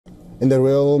In the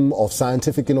realm of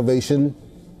scientific innovation,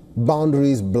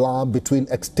 boundaries blur between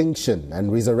extinction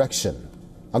and resurrection.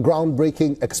 A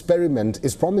groundbreaking experiment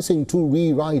is promising to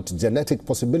rewrite genetic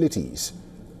possibilities.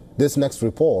 This next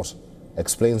report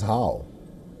explains how.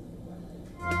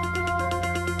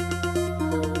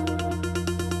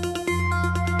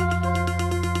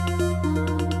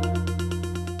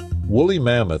 Woolly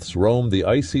mammoths roamed the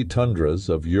icy tundras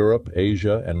of Europe,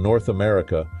 Asia, and North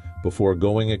America before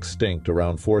going extinct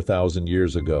around 4,000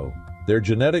 years ago. Their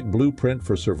genetic blueprint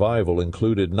for survival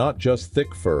included not just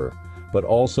thick fur, but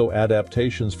also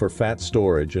adaptations for fat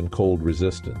storage and cold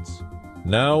resistance.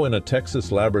 Now, in a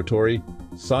Texas laboratory,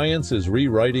 science is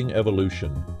rewriting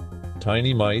evolution.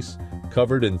 Tiny mice,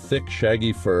 covered in thick,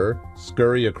 shaggy fur,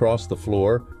 scurry across the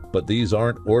floor, but these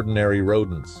aren't ordinary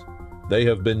rodents. They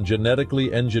have been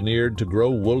genetically engineered to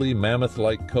grow woolly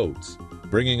mammoth-like coats,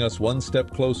 bringing us one step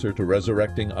closer to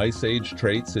resurrecting Ice Age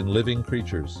traits in living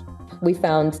creatures. We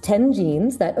found 10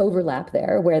 genes that overlap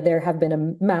there, where there have been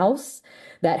a mouse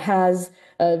that has,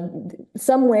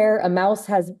 somewhere a mouse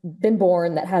has been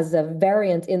born that has a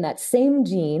variant in that same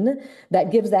gene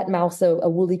that gives that mouse a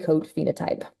woolly coat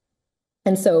phenotype.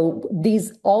 And so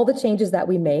all the changes that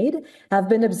we made have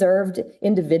been observed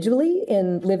individually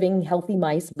in living healthy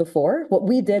mice before. What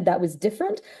we did that was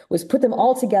different was put them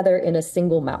all together in a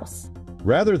single mouse.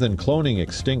 Rather than cloning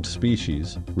extinct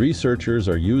species, researchers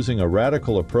are using a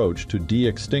radical approach to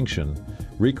de-extinction,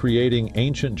 recreating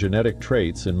ancient genetic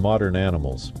traits in modern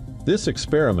animals. This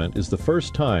experiment is the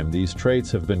first time these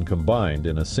traits have been combined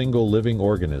in a single living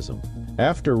organism.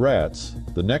 After rats,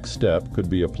 the next step could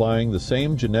be applying the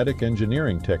same genetic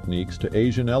engineering techniques to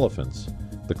Asian elephants,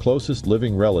 the closest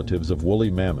living relatives of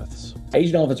woolly mammoths.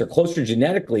 Asian elephants are closer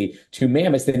genetically to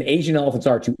mammoths than Asian elephants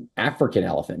are to African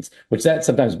elephants, which that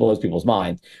sometimes blows people's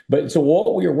minds. But so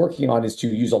what we are working on is to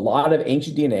use a lot of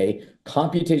ancient DNA,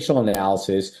 computational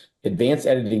analysis, advanced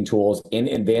editing tools, and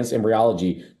advanced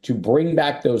embryology to bring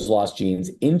back those lost genes,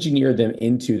 engineer them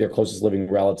into their closest living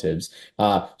relatives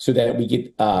so that we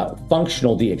get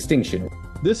functional de-extinction.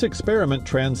 This experiment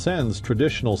transcends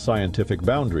traditional scientific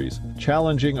boundaries,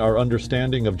 challenging our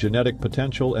understanding of genetic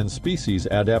potential and species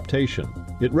adaptation.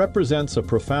 It represents a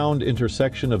profound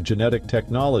intersection of genetic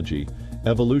technology,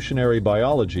 evolutionary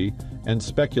biology, and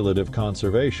speculative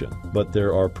conservation. But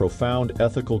there are profound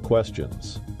ethical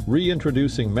questions.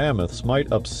 Reintroducing mammoths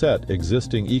might upset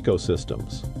existing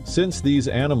ecosystems. Since these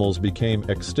animals became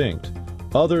extinct,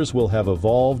 others will have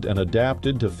evolved and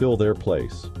adapted to fill their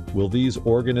place. Will these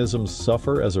organisms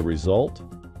suffer as a result?